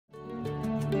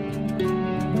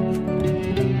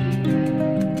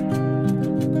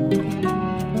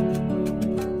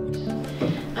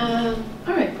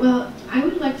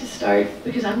start,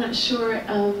 because I'm not sure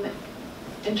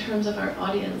in terms of our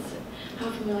audience, how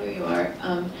familiar you are.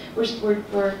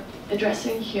 We're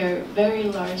addressing here very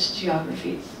large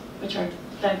geographies, which are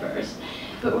diverse,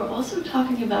 but we're also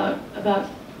talking about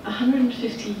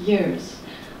 150 years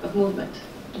of movement,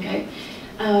 okay?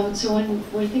 So when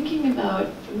we're thinking about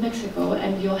Mexico,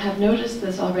 and you'll have noticed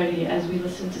this already as we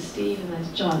listen to Steve and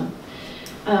as John,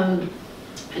 and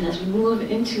as we move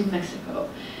into Mexico,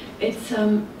 it's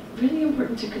really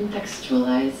important to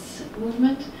contextualize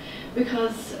movement,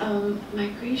 because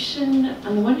migration,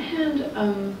 on the one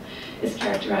hand, is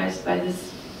characterized by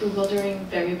this bewildering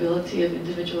variability of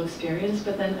individual experience,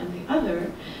 but then on the other,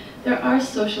 there are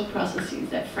social processes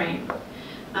that frame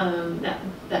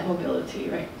that mobility,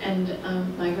 right? And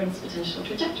migrants' potential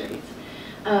trajectories.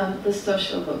 The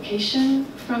social vocation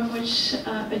from which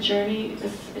a journey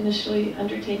is initially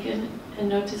undertaken, and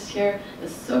notice here the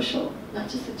social, not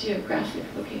just the geographic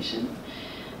location,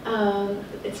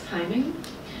 its timing,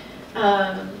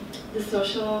 the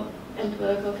social and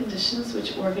political conditions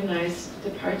which organize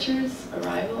departures,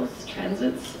 arrivals,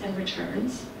 transits, and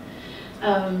returns.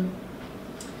 And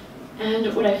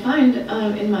what I find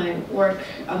in my work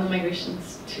on the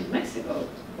migrations to Mexico,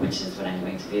 which is what I'm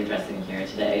going to be addressing here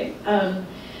today,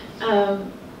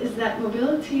 is that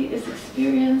mobility is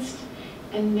experienced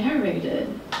and narrated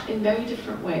in very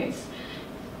different ways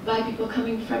by people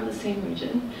coming from the same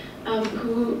region,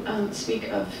 who speak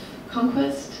of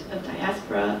conquest, of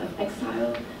diaspora, of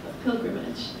exile, of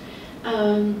pilgrimage.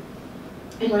 And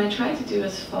what I try to do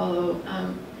is follow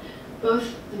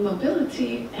both the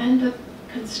mobility and the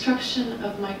construction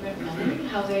of migrant memory,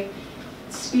 how they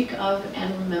speak of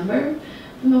and remember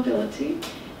the mobility,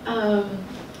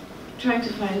 trying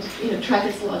to find, track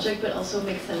its logic, but also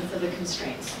make sense of the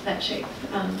constraints that shape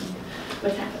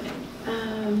what's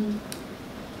happening.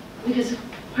 Because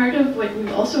part of what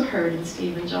we've also heard in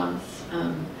Steve and John's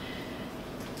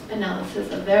analysis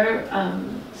of their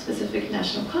specific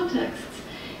national contexts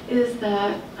is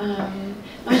that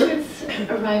migrants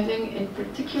arriving in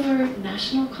particular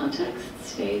national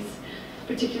contexts face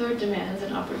particular demands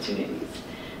and opportunities.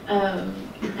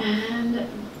 And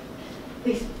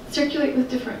they circulate with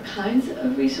different kinds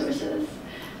of resources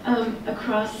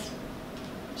across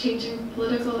changing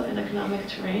political and economic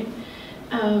terrain.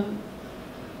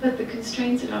 But the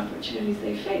constraints and opportunities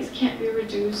they face can't be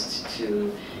reduced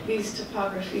to these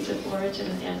topographies of origin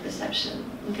and perception,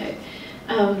 okay?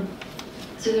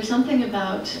 So there's something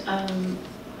about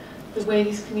the way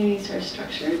these communities are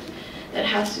structured that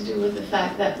has to do with the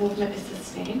fact that movement is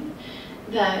sustained,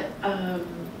 that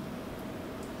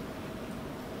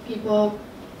people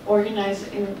organize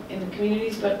in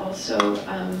communities, but also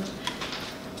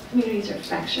communities are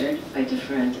fractured by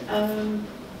different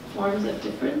forms of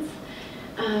difference.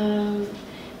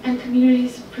 And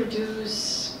communities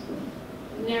produce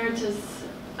narratives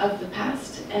of the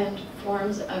past and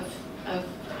forms of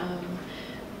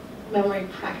memory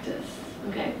practice,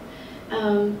 okay?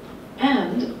 And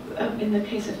in the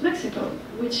case of Mexico,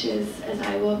 which is, as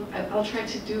I'll try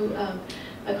to do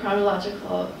a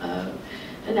chronological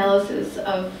analysis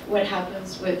of what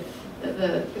happens with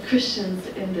the Christians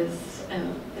in this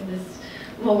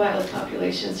mobile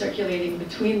population circulating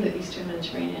between the Eastern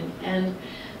Mediterranean and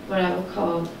what I will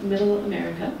call Middle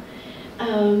America.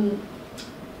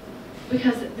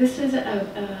 Because this is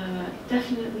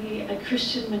definitely a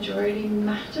Christian majority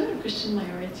matter, a Christian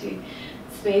minority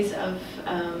space of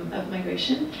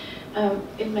migration.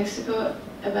 In Mexico,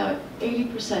 about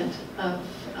 80% of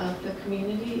the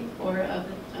community or of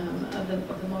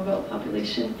the mobile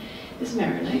population is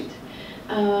Maronite.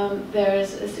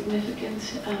 There's a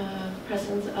significant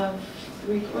presence of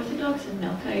Greek Orthodox and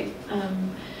Melkite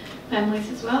families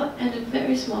as well, and a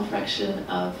very small fraction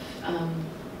of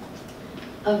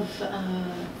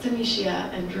Sunni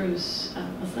Shia and Druze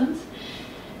Muslims.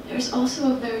 There's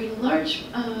also a very large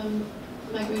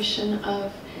migration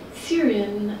of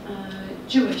Syrian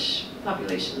Jewish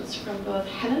populations from both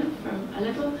Halab, from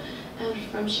Aleppo, and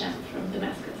from Sham, from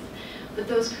Damascus. But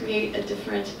those create a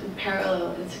different and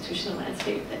parallel institutional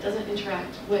landscape that doesn't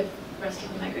interact with the rest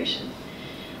of the migration.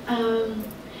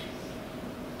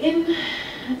 In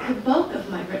the bulk of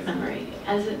migrant memory,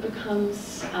 as it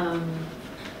becomes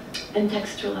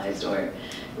contextualized or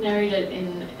narrated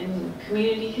in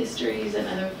community histories and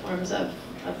other forms of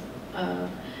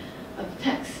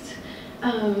text,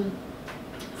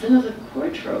 some of the core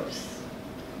tropes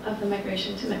of the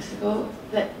migration to Mexico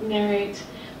that narrate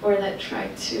or that try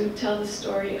to tell the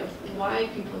story of why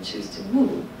people choose to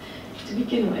move to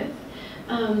begin with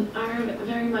are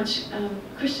very much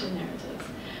Christian narratives.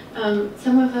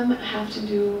 Some of them have to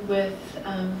do with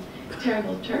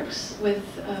terrible Turks, with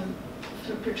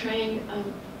portraying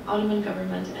Ottoman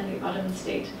government and the Ottoman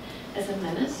state as a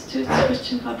menace to its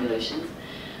Christian populations.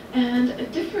 And a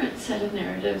different set of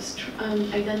narratives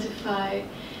identify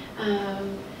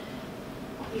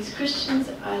these Christians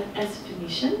as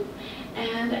Phoenician,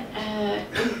 and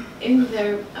in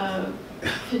their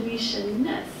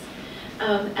Phoenicianness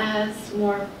as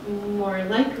more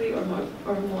likely or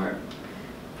more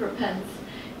propense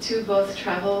to both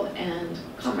travel and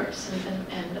commerce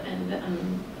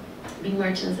and being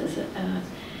merchants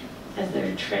as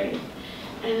their trade.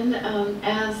 And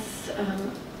as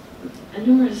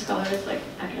numerous scholars like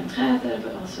ACMCU,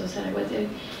 but also Sarawate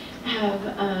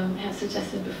have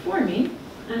suggested before me,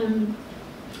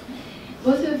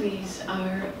 both of these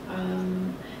are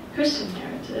Christian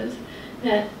narratives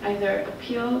that either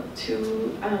appeal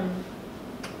to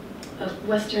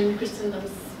Western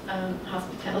Christendom's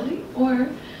hospitality or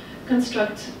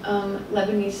construct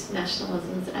Lebanese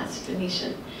nationalisms as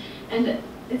Phoenician. And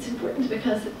it's important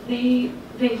because they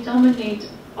dominate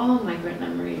all migrant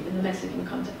memory in the Mexican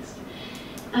context.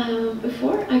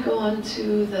 Before I go on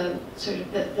to the sort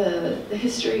of the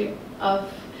history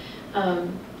of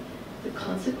the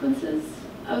consequences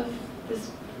of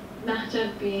this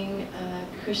Mahjad being a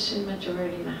Christian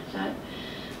majority Mahjad,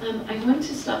 I want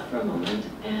to stop for a moment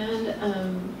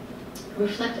and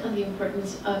reflect on the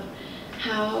importance of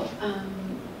how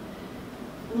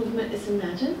movement is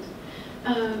imagined,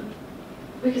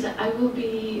 because I will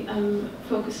be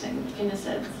focusing, in a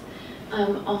sense,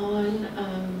 on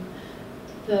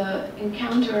the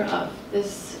encounter of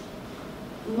this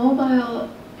mobile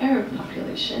Arab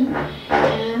population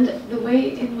and the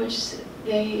way in which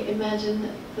they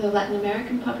imagine the Latin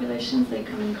American populations they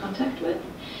come in contact with.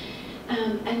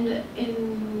 And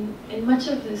in much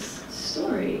of this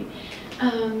story,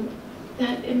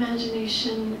 that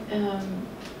imagination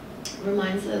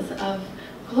reminds us of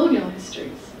colonial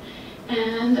histories.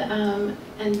 And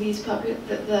these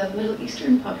the Middle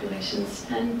Eastern populations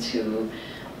tend to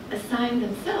assign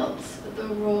themselves the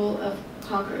role of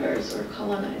conquerors or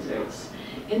colonizers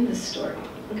in this story,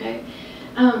 okay?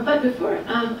 But before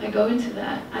I go into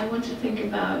that, I want to think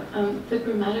about the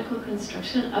grammatical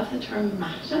construction of the term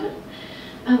Mahjad,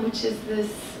 which is this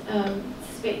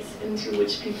space into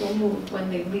which people move when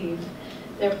they leave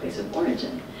their place of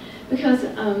origin. Because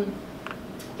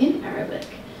in Arabic,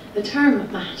 the term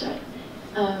Mahjad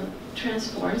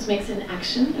makes an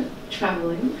action of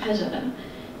traveling, hajara,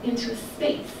 into a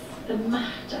space, the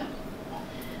Mahjad.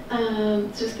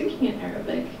 So thinking in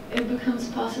Arabic, it becomes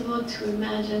possible to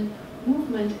imagine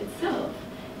movement itself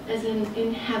as an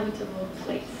inhabitable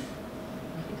place,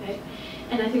 okay?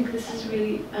 And I think this is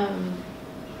really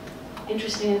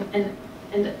interesting,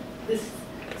 and this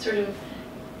sort of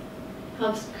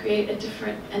helps create a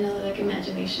different analytic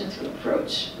imagination to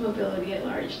approach mobility at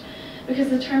large, because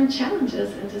the term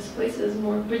challenges and displaces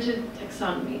more rigid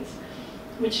taxonomies,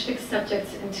 which fix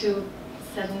subjects into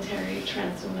sedentary,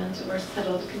 transhumant, or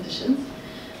settled conditions,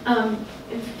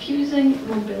 infusing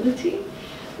mobility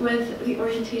with the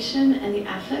orientation and the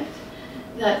affect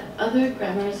that other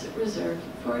grammars reserve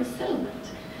for settlement,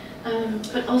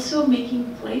 but also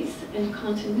making place and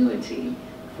continuity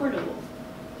portable,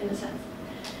 in a sense.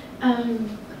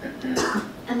 And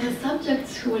the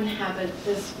subjects who inhabit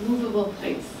this movable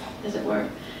place, as it were,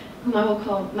 whom I will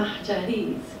call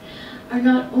Mahjadis, are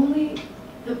not only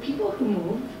the people who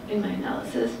move, in my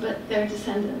analysis, but their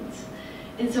descendants,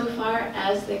 insofar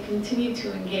as they continue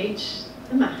to engage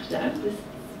the Mahjad, this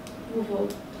movable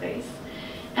place,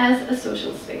 as a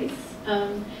social space,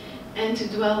 and to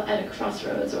dwell at a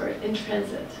crossroads or in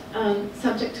transit,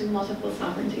 subject to multiple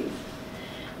sovereignties.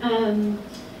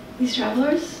 These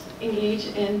travelers engage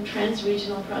in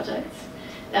trans-regional projects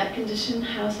that condition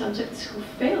how subjects who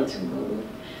fail to move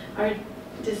are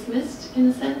dismissed, in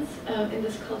a sense, in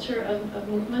this culture of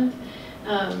movement.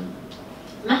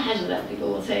 Mahajada, people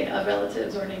will say, of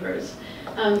relatives or neighbors,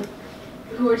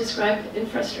 who are described in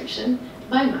frustration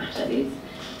by Mahjadis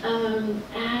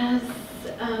as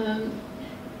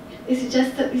they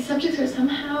suggest that these subjects are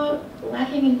somehow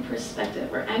lacking in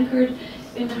perspective or anchored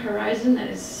in a horizon that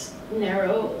is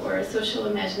narrow or a social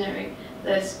imaginary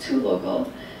that is too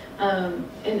local,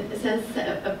 in a sense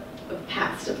a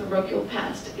past, a parochial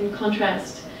past, in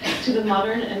contrast to the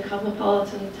modern and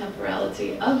cosmopolitan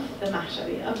temporality of the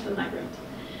Mahjadi, of the migrant.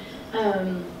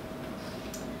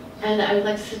 And I would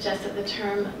like to suggest that the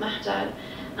term Mahjad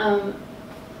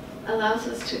allows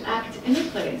us to act in a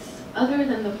place other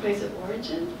than the place of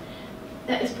origin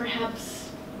that is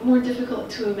perhaps more difficult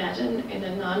to imagine in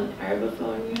a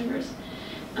non-Arabophone universe.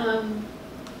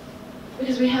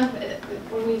 because we have,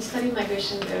 when we study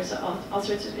migration, there's all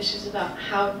sorts of issues about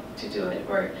how to do it,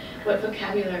 or what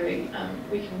vocabulary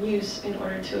we can use in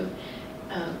order to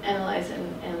analyze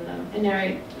and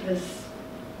narrate this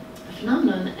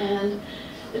phenomenon. And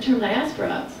the term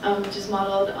diaspora, which is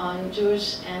modeled on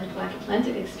Jewish and Black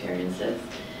Atlantic experiences,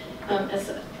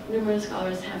 as numerous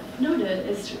scholars have noted,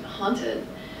 is haunted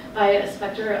by a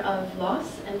specter of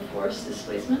loss and forced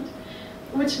displacement,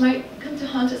 which might come to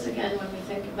haunt us again when we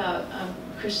think about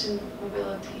Christian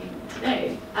mobility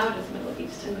today out of the Middle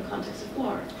East in the context of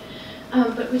war,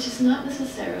 but which is not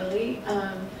necessarily,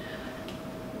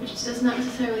 which does not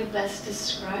necessarily best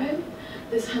describe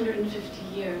this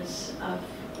 150 years of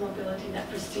mobility that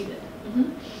preceded.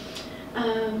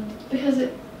 Because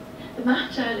the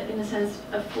Mahjad, in a sense,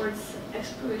 affords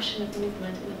exploration of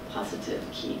movement in a positive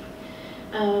key,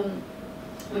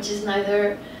 which is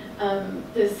neither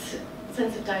this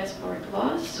sense of diasporic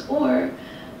loss or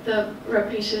the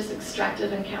rapacious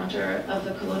extractive encounter of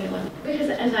the colonial one. Because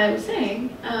as I was saying,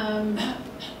 and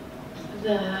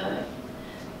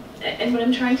what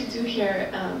I'm trying to do here,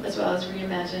 as well as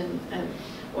reimagine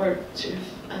or sort of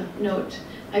note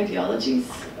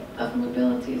ideologies of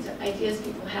mobilities, ideas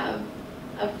people have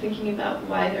of thinking about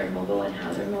why they're mobile and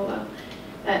how they're mobile,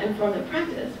 that inform their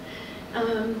practice.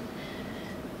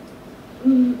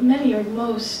 Many or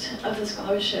most of the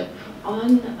scholarship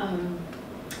on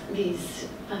these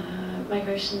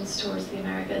migrations towards the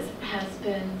Americas has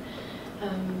been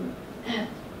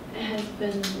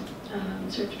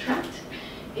sort of trapped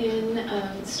in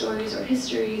stories or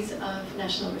histories of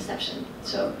national reception.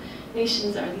 So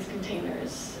nations are these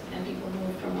containers, and people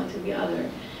move from one to the other.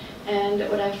 And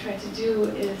what I've tried to do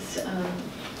is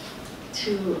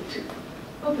to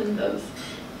open those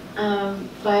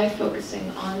by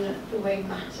focusing on the way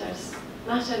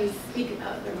Mahjadis speak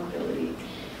about their mobility,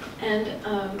 and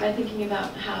by thinking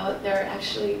about how there are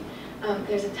actually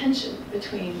there's a tension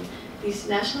between these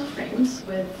national frames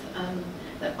with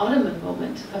the Ottoman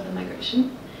moment of the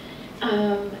migration.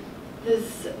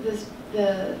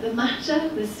 The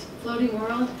Mahjad, this floating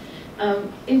world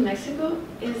in Mexico,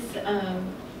 is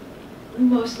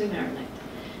mostly Maronite.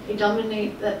 They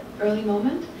dominate that early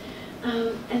moment.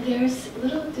 And there's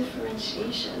little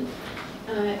differentiation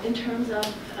in terms of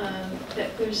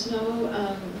that there's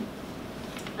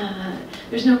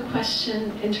no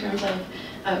question in terms of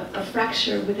a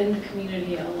fracture within the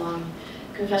community along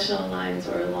confessional lines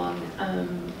or along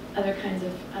other kinds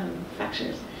of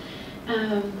fractures.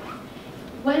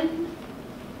 When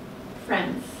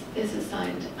France is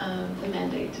assigned the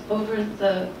mandate over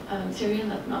the Syrian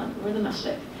Lebanon or the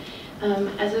Mashriq,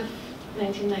 as of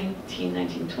 1919,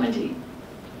 1920,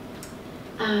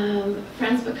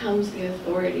 France becomes the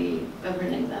authority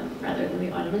governing them rather than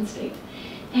the Ottoman state.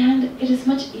 And it is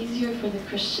much easier for the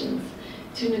Christians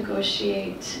to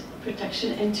negotiate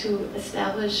protection and to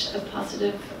establish a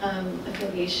positive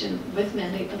affiliation with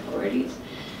mandate authorities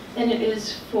than it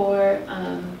is for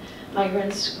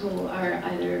migrants who are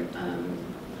either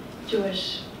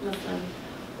Jewish, Muslim,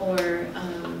 or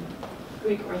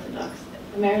Greek Orthodox.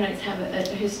 The Maronites have a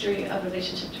history of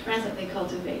relationship to France that they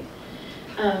cultivate,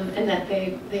 and that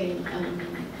they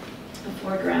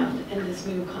foreground in this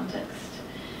new context.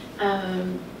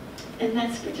 And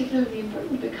that's particularly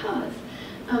important because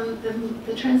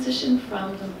the transition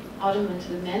from the Ottoman to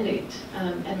the mandate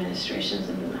administrations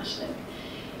in the Mashriq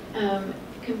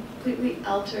completely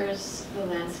alters the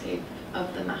landscape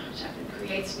of the Mahjad. It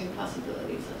creates new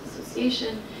possibilities of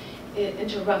association. It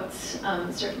interrupts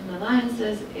certain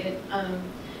alliances.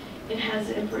 It has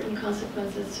important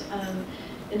consequences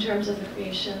in terms of the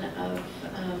creation of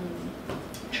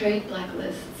trade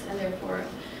blacklists, and therefore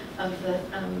of the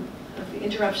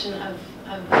interruption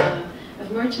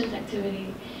of merchant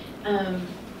activity.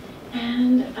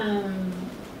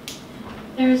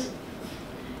 There's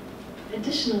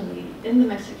additionally, in the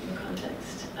Mexican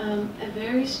context, a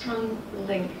very strong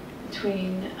link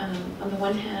between, on the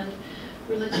one hand,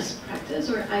 religious practice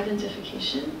or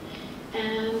identification,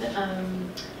 and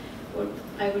what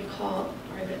I would call,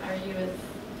 or I would argue, as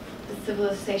the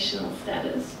civilizational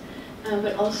status,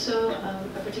 but also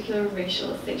a particular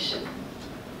racialization.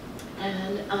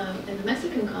 And in the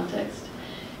Mexican context,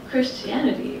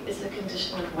 Christianity is a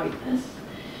condition of whiteness,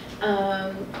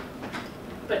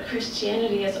 but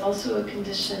Christianity is also a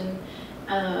condition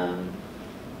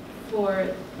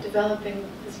for developing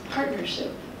this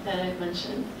partnership that I've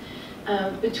mentioned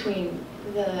between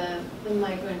the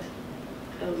migrant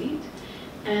elite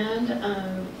and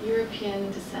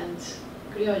European descent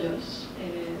criollos,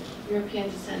 European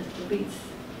descent elites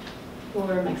who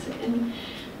are Mexican.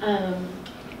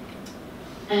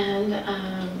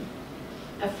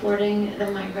 affording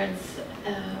the migrants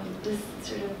this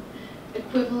sort of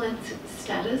equivalent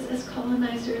status as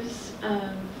colonizers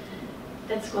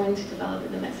that's going to develop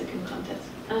in the Mexican context.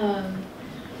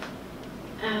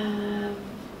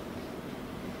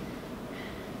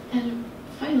 And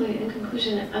finally, in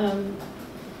conclusion,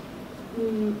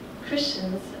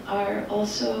 Christians are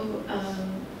also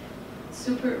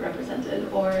super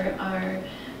represented, or are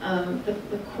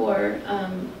the core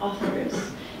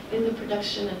authors in the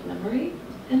production of memory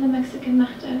in the Mexican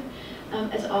Mahda,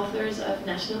 as authors of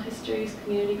national histories,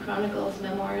 community chronicles,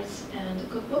 memoirs, and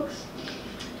cookbooks.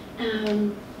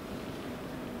 And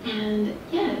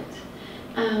yet,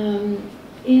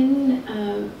 in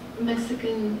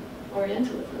Mexican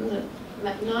Orientalism,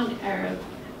 the non-Arab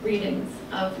readings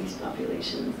of these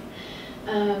populations,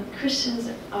 Christians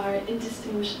are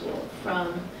indistinguishable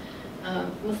from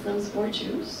Muslims or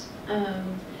Jews,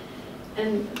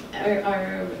 and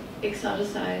are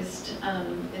exoticized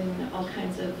in all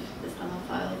kinds of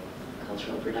Islamophile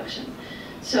cultural production.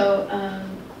 So,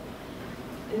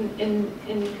 in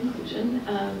conclusion,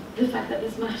 the fact that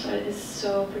this mahshar is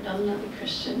so predominantly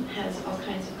Christian has all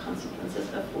kinds of consequences,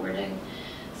 affording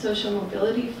social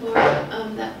mobility for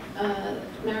that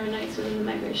Maronites within the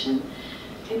migration,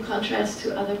 in contrast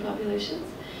to other populations.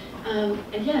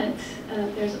 And yet,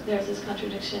 there's this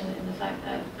contradiction in the fact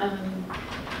that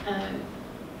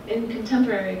in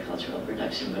contemporary cultural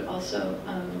production, but also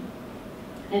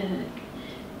in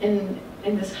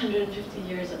this 150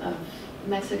 years of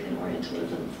Mexican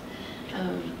Orientalisms,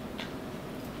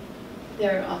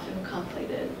 they're often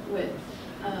conflated with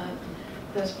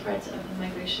those parts of the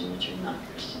migration which are not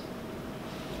Christian.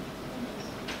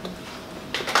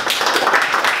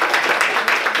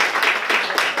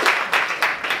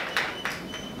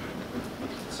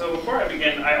 So before I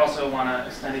begin, I also want to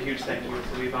extend a huge thank you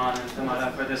to Ivan and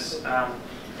Tamara for this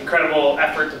incredible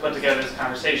effort to put together this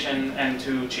conversation, and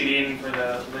to Chirin for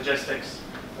the logistics.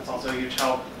 That's also a huge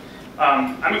help.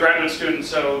 I'm a graduate student,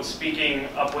 so speaking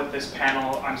up with this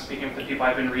panel, I'm speaking with the people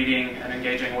I've been reading and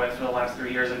engaging with for the last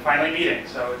 3 years, and finally meeting,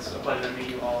 so it's a pleasure to meet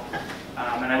you all,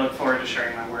 and I look forward to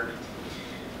sharing my work.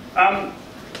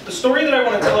 The story that I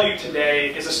want to tell you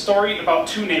today is a story about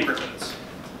two neighborhoods,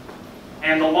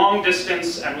 and the long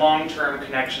distance and long-term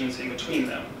connections in between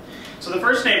them. So the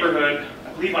first neighborhood,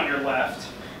 I believe on your left,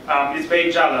 is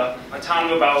Beit Jala, a town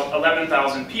of about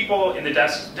 11,000 people in the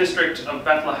district of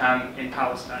Bethlehem in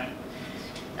Palestine.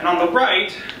 And on the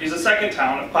right is the second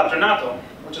town of Patronato,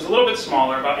 which is a little bit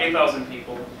smaller, about 8,000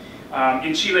 people,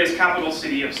 in Chile's capital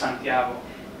city of Santiago.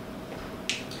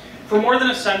 For more than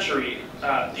a century,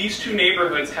 these two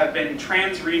neighborhoods have been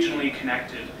trans-regionally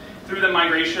connected through the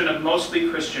migration of mostly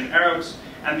Christian Arabs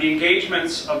and the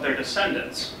engagements of their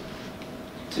descendants.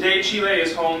 Today, Chile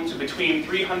is home to between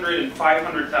 300,000 and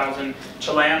 500,000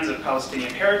 Chileans of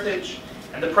Palestinian heritage,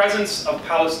 and the presence of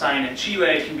Palestine in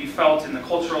Chile can be felt in the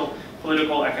cultural,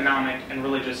 political, economic, and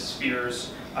religious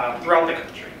spheres throughout the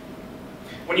country.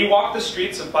 When you walk the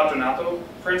streets of Patronato,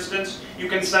 for instance, you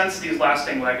can sense these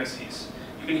lasting legacies.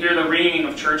 You can hear the ringing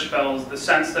of church bells, the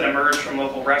scents that emerge from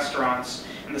local restaurants,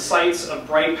 and the sights of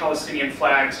bright Palestinian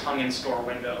flags hung in store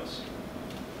windows.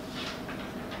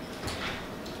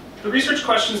 The research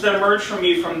questions that emerge for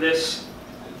me from this,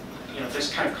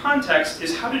 this kind of context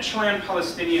is, how did Chilean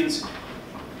Palestinians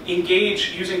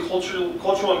engage using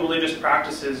cultural and religious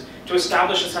practices to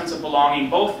establish a sense of belonging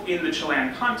both in the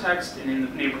Chilean context and in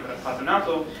the neighborhood of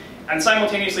Patronato, and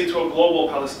simultaneously to a global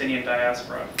Palestinian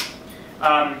diaspora?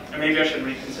 And maybe I should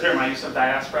reconsider my use of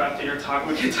diaspora after your talk.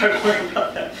 We can talk more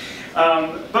about that.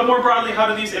 But more broadly, how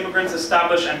do these immigrants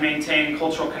establish and maintain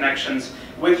cultural connections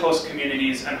with host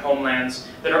communities and homelands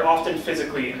that are often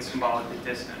physically and symbolically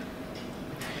distant?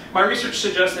 My research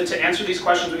suggests that to answer these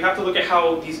questions, we have to look at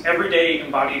how these everyday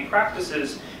embodied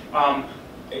practices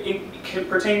can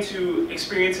pertain to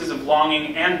experiences of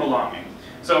longing and belonging.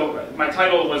 So my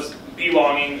title was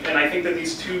belonging, and I think that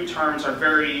these two terms are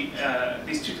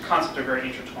these two concepts are very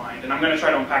intertwined, and I'm going to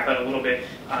try to unpack that a little bit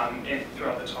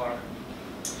throughout the talk.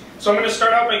 So I'm going to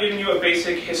start out by giving you a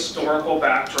basic historical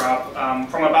backdrop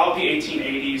from about the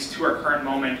 1880s to our current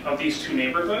moment of these two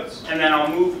neighborhoods, and then I'll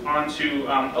move on to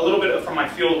a little bit from my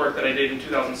field work that I did in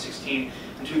 2016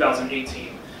 and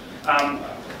 2018.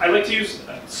 I like to use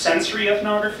sensory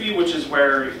ethnography, which is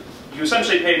where you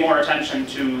essentially pay more attention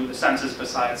to the senses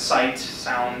besides sight,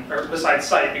 sound, or besides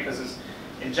sight, because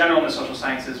in general in the social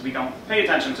sciences we don't pay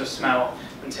attention to smell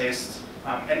and taste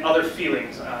and other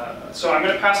feelings. So I'm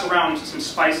going to pass around some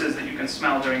spices that you can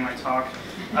smell during my talk.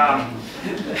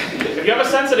 If you have a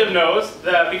sensitive nose,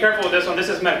 be careful with this one. This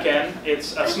is merquén.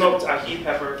 It's a smoked ají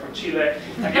pepper from Chile.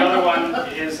 And the other one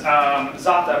is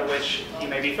za'atar, which you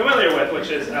may be familiar with, which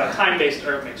is a thyme-based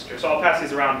herb mixture. So I'll pass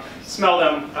these around, smell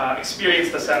them,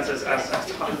 experience the senses as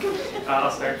talk.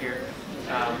 I'll start here.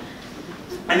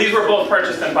 And these were both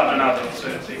purchased in Patronato.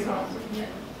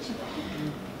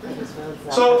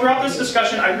 So throughout this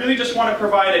discussion, I really just want to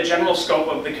provide a general scope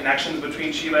of the connections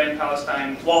between Chile and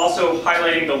Palestine, while also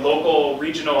highlighting the local,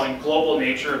 regional, and global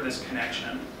nature of this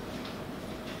connection.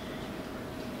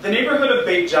 The neighborhood of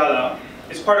Beit Jala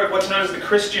is part of what's known as the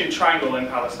Christian Triangle in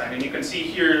Palestine. And you can see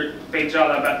here, Beit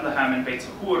Jala, Bethlehem, and Beit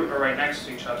Sahur are right next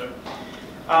to each other.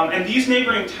 And these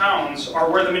neighboring towns are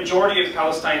where the majority of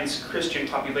Palestine's Christian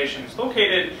population is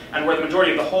located, and where the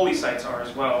majority of the holy sites are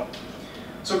as well.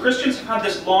 So Christians have had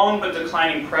this long but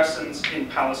declining presence in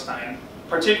Palestine,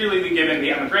 particularly given the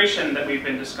emigration that we've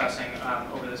been discussing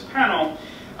over this panel.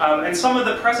 And some of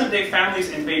the present-day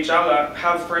families in Beit Jala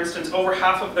have, for instance, over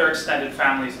half of their extended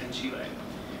families in Chile.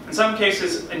 In some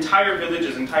cases, entire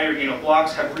villages, entire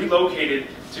blocks have relocated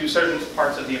to certain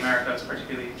parts of the Americas,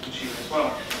 particularly in Chile as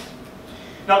well.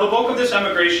 Now, the bulk of this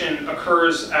emigration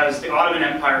occurs as the Ottoman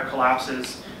Empire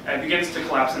collapses. It begins to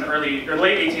collapse in the late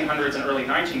 1800s and early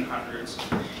 1900s.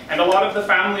 And a lot of the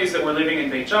families that were living in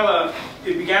Beit Jala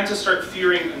began to start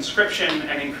fearing conscription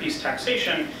and increased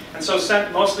taxation, and so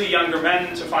sent mostly younger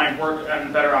men to find work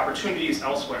and better opportunities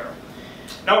elsewhere.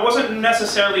 Now, it wasn't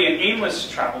necessarily an aimless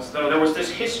travels, though. There was this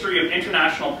history of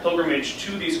international pilgrimage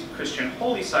to these Christian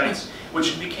holy sites,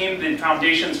 which became the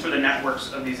foundations for the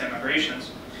networks of these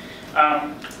emigrations.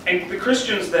 And the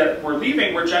Christians that were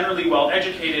leaving were generally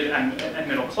well-educated and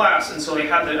middle class, and so they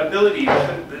had the ability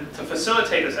to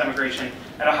facilitate this emigration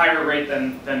at a higher rate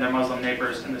than their Muslim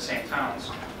neighbors in the same towns.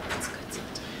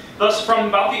 Thus, from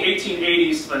about the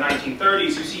 1880s to the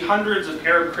 1930s, you see hundreds of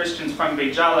Arab Christians from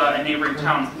Beit Jala and neighboring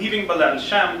towns leaving Balad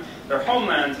al-Shem, their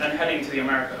homeland, and heading to the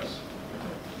Americas.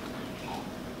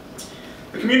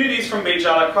 The communities from Beit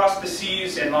Jala crossed the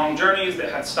seas in long journeys that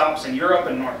had stops in Europe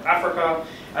and North Africa,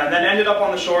 and then ended up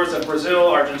on the shores of Brazil,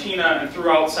 Argentina, and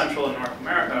throughout Central and North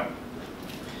America.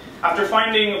 After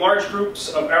finding large groups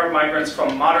of Arab migrants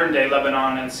from modern-day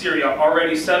Lebanon and Syria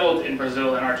already settled in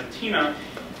Brazil and Argentina,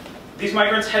 these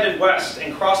migrants headed west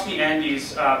and crossed the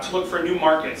Andes to look for new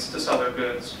markets to sell their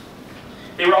goods.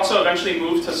 They were also eventually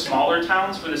moved to smaller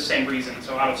towns for the same reason,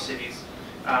 so out of cities.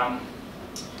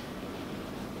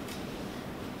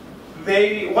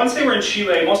 Once they were in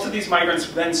Chile, most of these migrants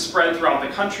then spread throughout the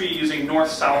country using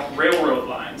north-south railroad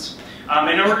lines.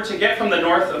 In order to get from the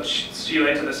north of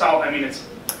Chile to the south, I mean, it's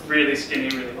really skinny,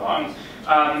 really long,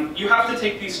 you have to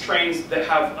take these trains that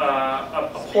have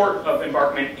a port of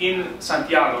embarkment in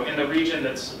Santiago, in the region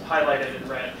that's highlighted in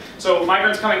red. So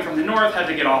migrants coming from the north had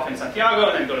to get off in Santiago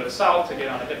and then go to the south to get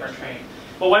on a different train.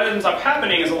 But what ends up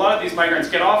happening is a lot of these migrants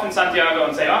get off in Santiago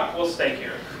and say, we'll stay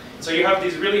here. So you have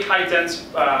these really high-dense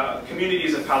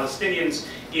communities of Palestinians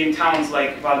in towns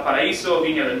like Valparaíso,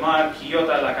 Viña del Mar,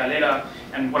 Quillota, La Calera,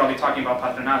 and what I'll be talking about,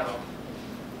 Patronato.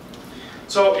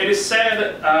 So it is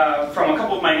said from a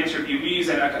couple of my interviewees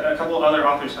and a couple of other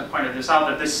authors have pointed this out,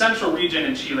 that this central region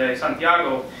in Chile,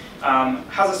 Santiago,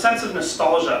 has a sense of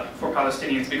nostalgia for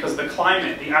Palestinians because the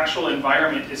climate, the actual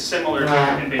environment is similar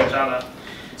to in Beit Jala.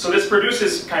 So this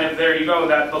produces kind of, there you go,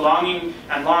 that belonging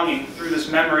and longing through this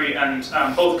memory, and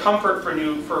both comfort for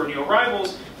new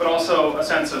arrivals, but also a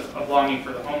sense of longing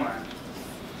for the homeland.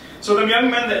 So the young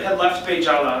men that had left Beit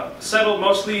Jala settled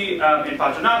mostly in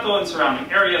Patronato and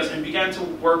surrounding areas and began to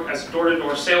work as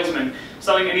door-to-door salesmen,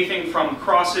 selling anything from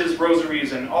crosses,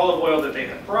 rosaries, and olive oil that they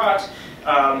had brought,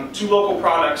 to local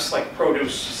products like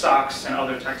produce, socks, and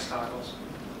other textiles.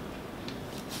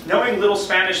 Knowing little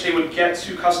Spanish, they would get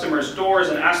to customers' doors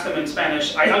and ask them in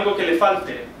Spanish, ¿Hay algo que le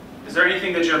falte? Is there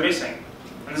anything that you're missing?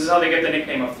 And this is how they get the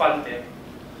nickname of falte.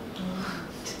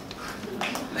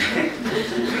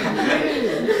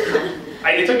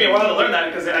 It took me a while to learn that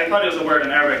because I thought it was a word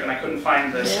in Arabic and I couldn't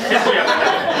find this history of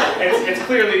it. It's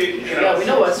clearly, Yeah, we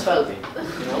know what's falte.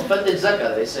 Falte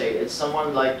zaka, they say. It's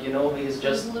someone like, he's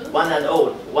just one and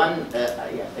own.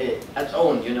 At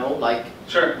own, like.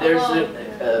 Sure.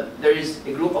 There is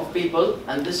a group of people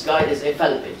and this guy is a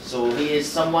falte. So he is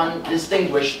someone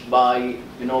distinguished by,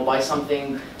 by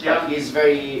something. Yeah. Like he's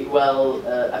very well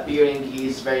appearing,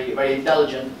 he's very, very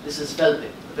intelligent. This is falte.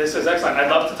 This is excellent. I'd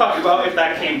love to talk about if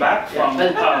that came back from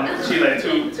Chile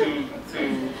to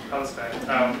Palestine.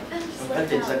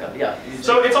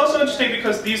 So it's also interesting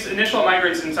because these initial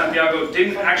migrants in Santiago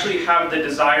didn't actually have the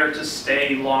desire to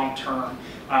stay long term.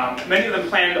 Many of them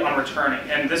planned on returning,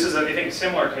 and this is, I think, a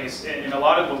similar case in a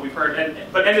lot of what we've heard,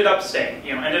 but ended up staying,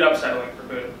 ended up settling for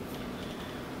good.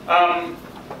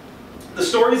 The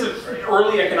stories of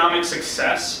early economic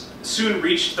success soon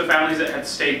reached the families that had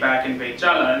stayed back in Beit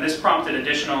Yalla, and this prompted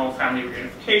additional family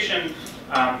reunification.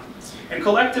 And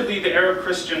collectively, the Arab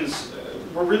Christians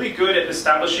were really good at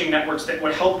establishing networks that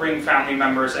would help bring family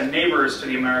members and neighbors to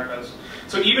the Americas.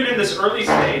 So even in this early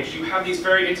stage, you have these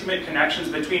very intimate connections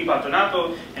between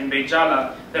Patronato and Beit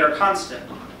Yalla that are constant.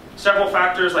 Several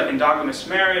factors like endogamous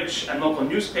marriage and local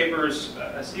newspapers,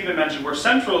 as Stephen mentioned, were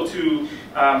central to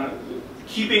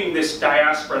keeping this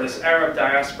diaspora, this Arab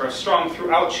diaspora, strong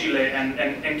throughout Chile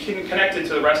and connected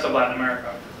to the rest of Latin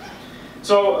America.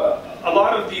 So a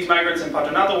lot of these migrants in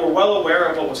Patronato were well aware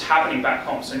of what was happening back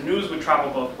home, so news would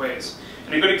travel both ways.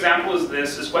 And a good example of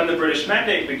this is when the British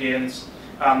Mandate begins,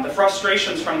 the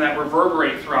frustrations from that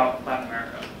reverberate throughout Latin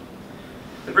America.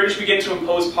 The British begin to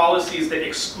impose policies that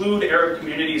exclude Arab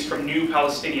communities from new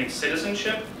Palestinian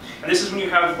citizenship. And this is when you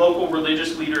have local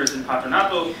religious leaders in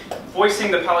Patronato voicing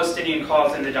the Palestinian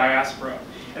cause in the diaspora.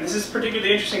 And this is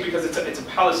particularly interesting because it's a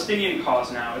Palestinian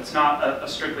cause now. It's not a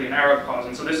strictly an Arab cause.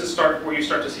 And so this is where you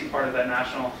start to see part of that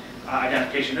national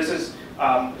identification. This is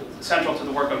central to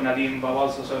the work of Nadim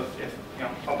Bawaz. So if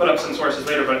I'll put up some sources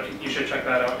later, but you should check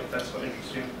that out if that's what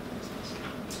interests you.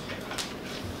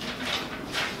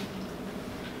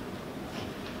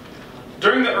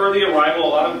 During the early arrival, a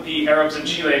lot of the Arabs in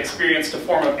Chile experienced a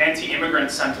form of anti-immigrant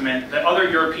sentiment that other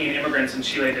European immigrants in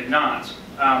Chile did not.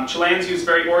 Chileans use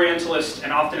very Orientalist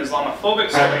and often Islamophobic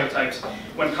stereotypes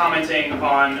when commenting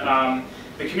on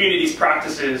the community's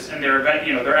practices and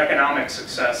their economic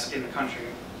success in the country.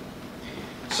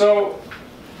 So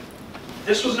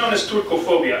this was known as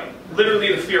Turcophobia,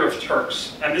 literally the fear of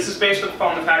Turks. And this is based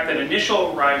upon the fact that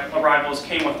initial arrivals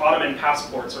came with Ottoman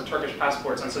passports or Turkish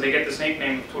passports, and so they get this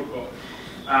nickname of Turco.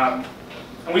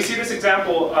 And we see this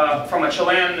example from a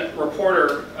Chilean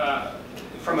reporter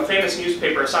from a famous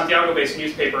newspaper, a Santiago-based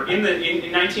newspaper, in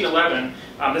 1911.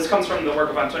 This comes from the work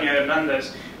of Antonio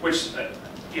Hernandez, which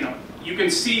you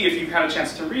can see if you've had a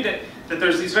chance to read it, that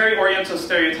there's these very Oriental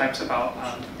stereotypes about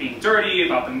being dirty,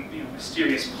 about the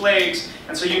mysterious plagues,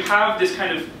 and so you have this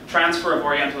kind of transfer of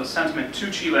Orientalist sentiment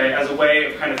to Chile as a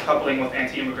way of kind of coupling with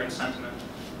anti-immigrant sentiment.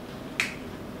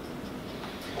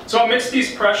 So amidst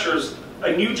these pressures,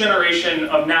 a new generation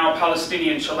of now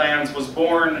Palestinian Chileans was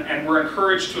born and were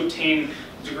encouraged to obtain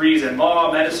degrees in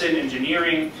law, medicine,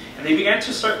 engineering, and they began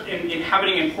to start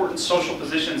inhabiting important social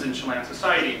positions in Chilean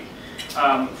society.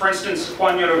 For instance,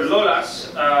 Juan Lolas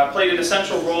played an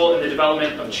essential role in the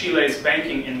development of Chile's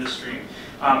banking industry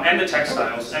and the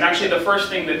textiles. And actually the first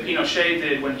thing that Pinochet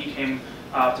did when he came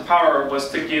to power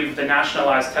was to give the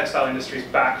nationalized textile industries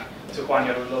back to Juan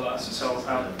Lolas. So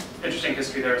interesting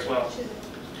history there as well.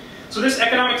 So this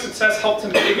economic success helped to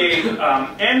mitigate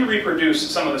and reproduce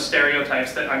some of the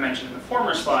stereotypes that I mentioned in the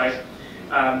former slide.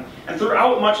 And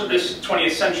throughout much of this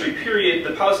 20th century period,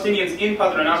 the Palestinians in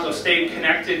Patronato stayed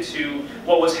connected to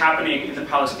what was happening in the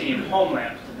Palestinian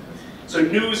homeland. So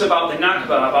news about the Nakba,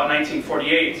 about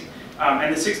 1948,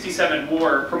 and the '67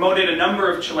 war promoted a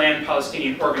number of Chilean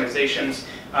Palestinian organizations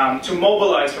to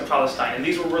mobilize for Palestine. And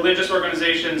these were religious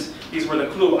organizations, these were the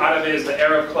Club Árabes, the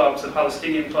Arab clubs, the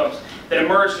Palestinian clubs, that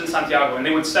emerged in Santiago. And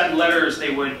they would send letters,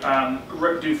 they would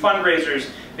do fundraisers,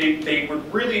 they were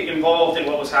really involved in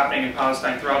what was happening in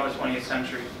Palestine throughout the 20th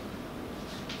century.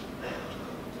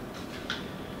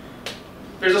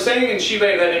 There's a saying in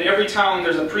Chile that in every town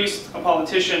there's a priest, a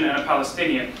politician, and a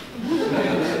Palestinian.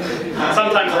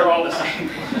 Sometimes they're all the same.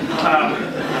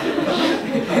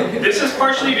 This is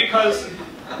partially because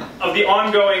of the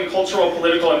ongoing cultural,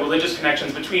 political, and religious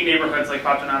connections between neighborhoods like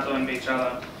Patronato and Beit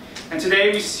Yalla. And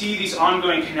today we see these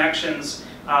ongoing connections,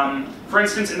 for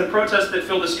instance, in the protests that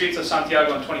filled the streets of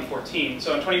Santiago in 2014.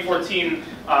 So in 2014,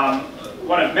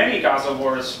 one of many Gaza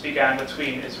wars began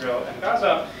between Israel and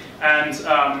Gaza. And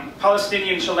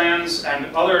Palestinian Chileans and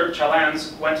other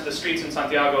Chileans went to the streets in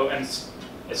Santiago and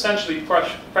essentially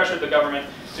pressured the government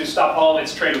to stop all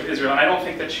its trade with Israel. And I don't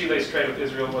think that Chile's trade with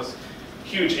Israel was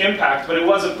huge impact, but it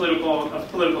was a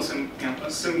political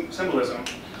symbolism.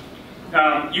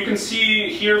 You can see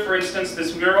here, for instance,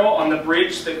 this mural on the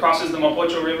bridge that crosses the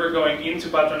Mapocho River going into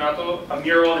Patronato, a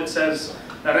mural that says,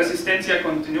 "La resistencia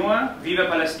continúa, viva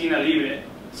Palestina libre,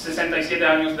 67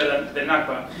 años del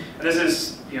Nakba." And this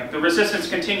is, the resistance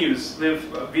continues, live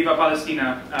Viva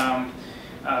Palestina,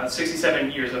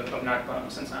 67 years of Nakba,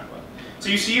 since Nakba. So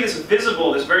you see this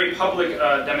visible, this very public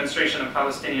demonstration of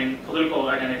Palestinian political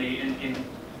identity in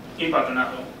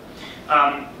Patronato.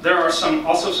 There are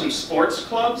also some sports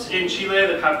clubs in Chile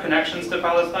that have connections to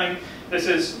Palestine. This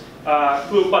is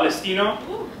Club Palestino.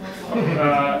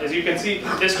 As you can see,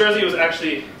 this jersey was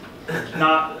actually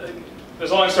not,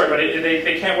 there's a long story, but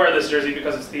they can't wear this jersey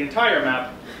because it's the entire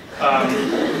map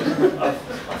of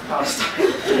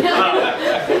Palestine.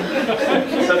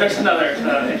 So there's another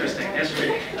interesting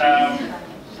history.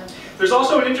 There's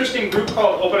also an interesting group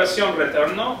called Operación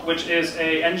Retorno, which is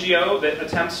a NGO that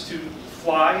attempts to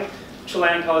fly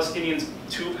Chilean Palestinians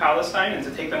to Palestine and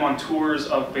to take them on tours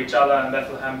of Beit Yalla and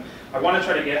Bethlehem. I want to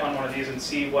try to get on one of these and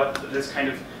see what this kind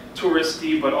of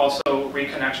touristy but also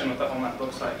reconnection with the homeland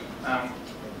looks like.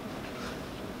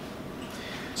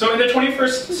 So in the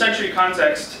 21st century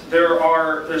context,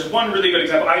 there's one really good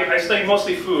example. I study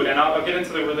mostly food, and I'll get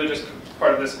into the religious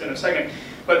part of this in a second.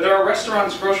 But there are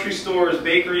restaurants, grocery stores,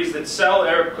 bakeries that sell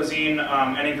Arab cuisine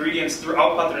and ingredients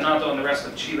throughout Patronato and the rest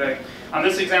of Chile.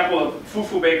 This example of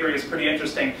Fufu Bakery is pretty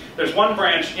interesting. There's one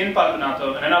branch in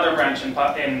Patronato and another branch in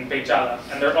Beit Yalla,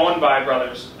 and they're owned by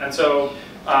brothers. And so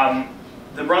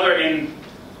the brother in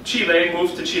Chile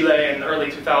moved to Chile in the early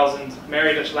 2000s,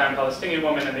 married a Chilean-Palestinian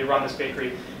woman, and they run this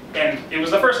bakery. And it was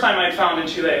the first time I'd found in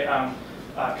Chile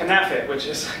canafe, which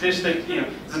is a dish that,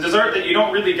 it's a dessert that you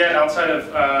don't really get outside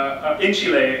of, in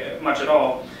Chile much at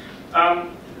all.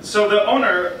 So the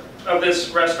owner of this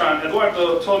restaurant,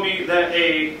 Eduardo, told me that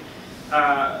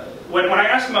when I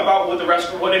asked him about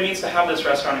what it means to have this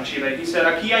restaurant in Chile, he said,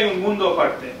 "Aquí hay un mundo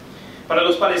aparte. Para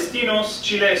los palestinos,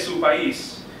 Chile es su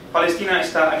país. Palestina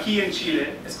está aquí en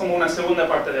Chile. Es como una segunda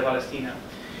parte de Palestina."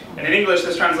 And in English,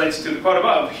 this translates to the quote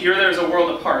above: "Here there's a world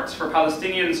apart. For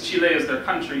Palestinians, Chile is their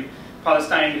country.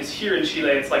 Palestine is here in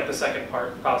Chile. It's like the second part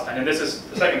of Palestine." And this is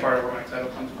the second part of where my title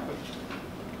comes from.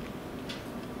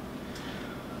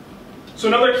 So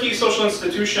another key social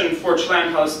institution for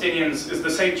Chilean Palestinians is the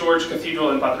St. George Cathedral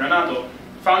in Patronato.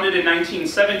 Founded in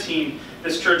 1917,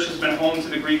 this church has been home to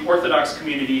the Greek Orthodox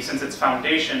community since its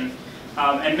foundation,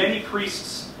 and many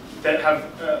priests that have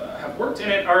worked in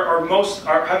it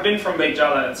have been from Beit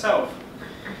Yalla itself.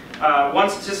 One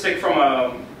statistic from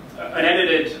an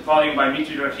edited volume by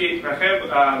Mitri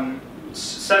Raheb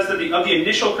says that of the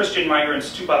initial Christian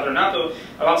migrants to Patronato,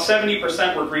 about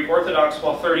 70% were Greek Orthodox,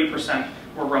 while 30%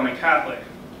 were Roman Catholic.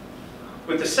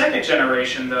 With the second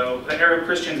generation, though, the Arab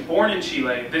Christians born in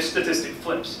Chile, this statistic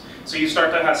flips. So you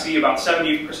start to see about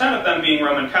 70% of them being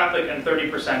Roman Catholic and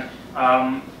 30%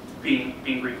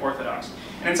 being Greek Orthodox.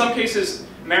 And in some cases,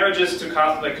 marriages to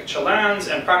Catholic Chileans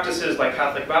and practices like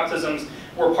Catholic baptisms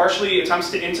were partially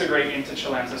attempts to integrate into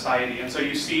Chilean society. And so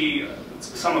you see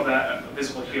some of that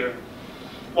visible here.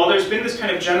 While there's been this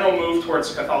kind of general move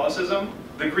towards Catholicism,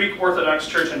 the Greek Orthodox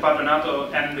Church in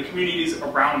Patronato and the communities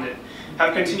around it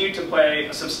have continued to play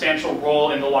a substantial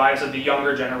role in the lives of the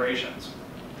younger generations.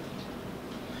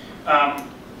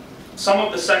 Some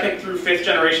of the second through fifth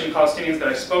generation Palestinians that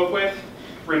I spoke with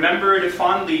remembered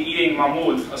fondly eating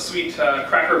mamul, a sweet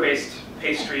cracker-based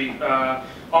pastry,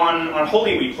 on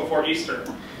Holy Week before Easter,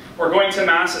 or going to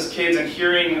Mass as kids and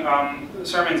hearing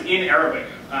sermons in Arabic,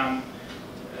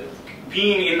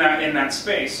 being in that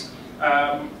space.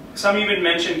 Some even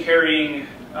mention carrying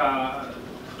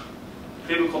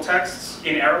biblical texts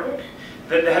in Arabic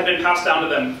that had been passed down to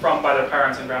them by their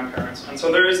parents and grandparents. And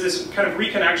so there is this kind of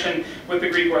reconnection with the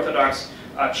Greek Orthodox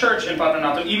Church in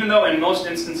Patronato, even though in most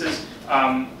instances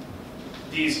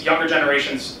these younger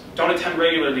generations don't attend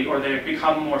regularly, or they've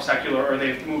become more secular, or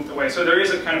they've moved away. So there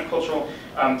is a kind of cultural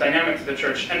dynamic to the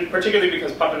church, and particularly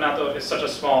because Patronato is such a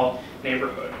small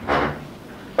neighborhood.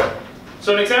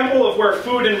 So an example of where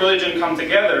food and religion come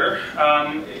together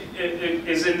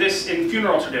is in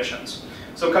funeral traditions.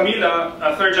 So Camila,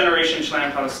 a third-generation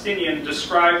Chilean Palestinian,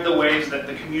 described the ways that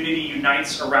the community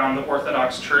unites around the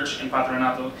Orthodox Church in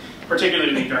Patronato,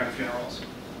 particularly during funerals.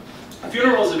 A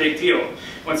funeral is a big deal.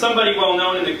 When somebody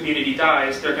well-known in the community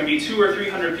dies, there can be 200 or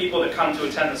 300 people that come to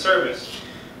attend the service.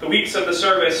 The week of the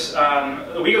service,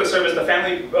 the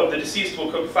family of the deceased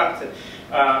will cook fat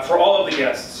for all of the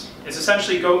guests. It's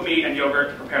essentially goat meat and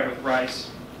yogurt prepared with rice.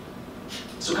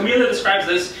 So Camila describes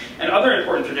this and other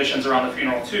important traditions around the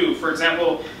funeral too. For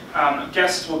example,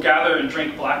 guests will gather and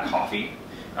drink black coffee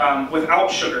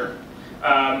without sugar.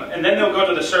 And then they'll go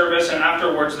to the service, and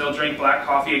afterwards they'll drink black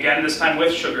coffee again, this time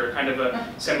with sugar, kind of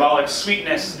a symbolic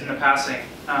sweetness in the passing.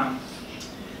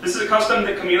 This is a custom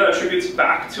that Camila attributes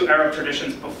back to Arab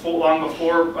traditions long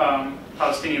before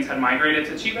Palestinians had migrated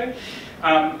to Chile.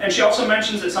 And she also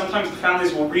mentions that sometimes the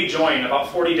families will rejoin about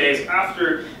 40 days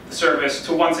after the service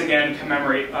to once again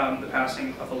commemorate the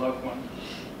passing of a loved one.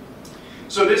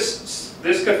 So this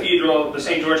cathedral, the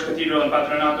St. George Cathedral in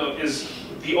Patronato, is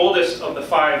the oldest of the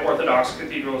 5 Orthodox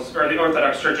cathedrals, or the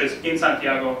Orthodox churches in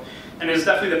Santiago, and is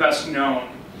definitely the best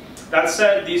known. That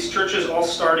said, these churches all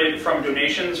started from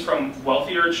donations from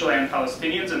wealthier Chilean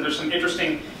Palestinians, and there's some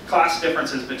interesting class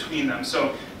differences between them.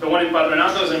 So the one in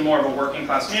Patronato is in more of a working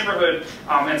class neighborhood,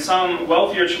 and some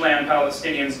wealthier Chilean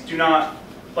Palestinians do not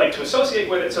like to associate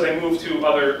with it, so they move to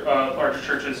other larger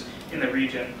churches in the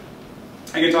region.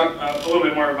 I can talk a little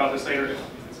bit more about this later if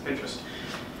it's of interest.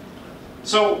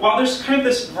 So while there's kind of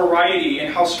this variety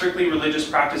in how strictly religious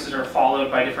practices are followed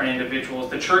by different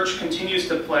individuals, the church continues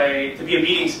to be a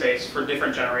meeting space for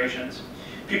different generations.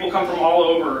 People come from all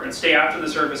over and stay after the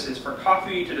services for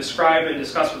coffee to describe and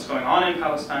discuss what's going on in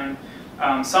Palestine.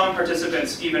 Some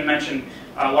participants even mention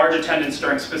large attendance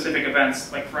during specific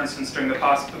events, like for instance during the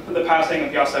passing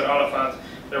of Yasser Arafat,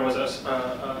 there was a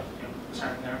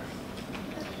sermon there.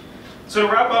 So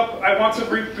to wrap up, I want to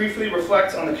briefly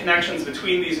reflect on the connections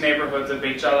between these neighborhoods of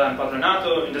Beit Jala and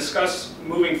Patronato and discuss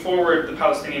moving forward the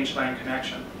Palestinian-Chilean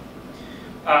connection.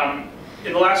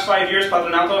 In the last 5 years,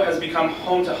 Patronato has become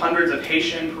home to hundreds of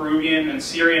Haitian, Peruvian, and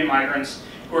Syrian migrants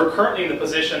who are currently in the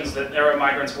positions that Arab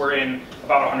migrants were in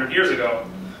about 100 years ago.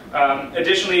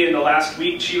 Additionally, in the last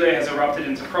week, Chile has erupted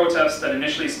into protests that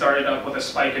initially started up with a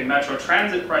spike in metro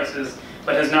transit prices,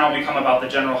 but has now become about the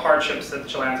general hardships that the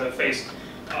Chileans have faced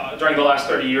during the last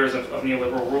 30 years of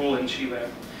neoliberal rule in Chile.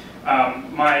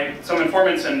 Some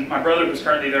informants and my brother, who's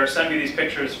currently there, sent me these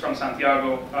pictures from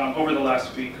Santiago over the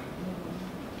last week.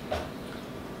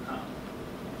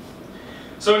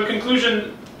 So in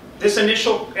conclusion, the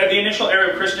initial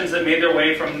Arab Christians that made their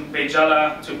way from Beit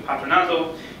Jala to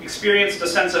Patronato experienced a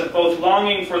sense of both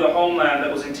longing for the homeland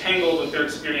that was entangled with their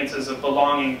experiences of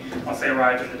belonging once they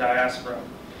arrived in the diaspora.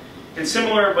 In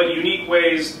similar but unique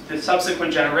ways, the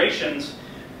subsequent generations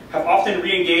have often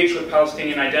re-engaged with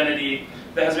Palestinian identity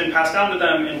that has been passed down to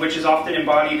them and which is often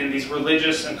embodied in these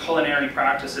religious and culinary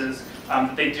practices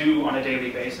that they do on a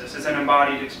daily basis. It's an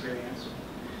embodied experience.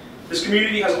 This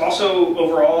community has also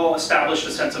overall established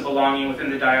a sense of belonging within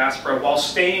the diaspora while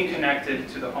staying connected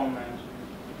to the homeland.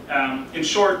 In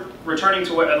short, returning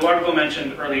to what Eduardo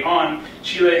mentioned early on,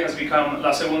 Chile has become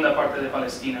la segunda parte de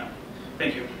Palestina.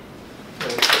 Thank you.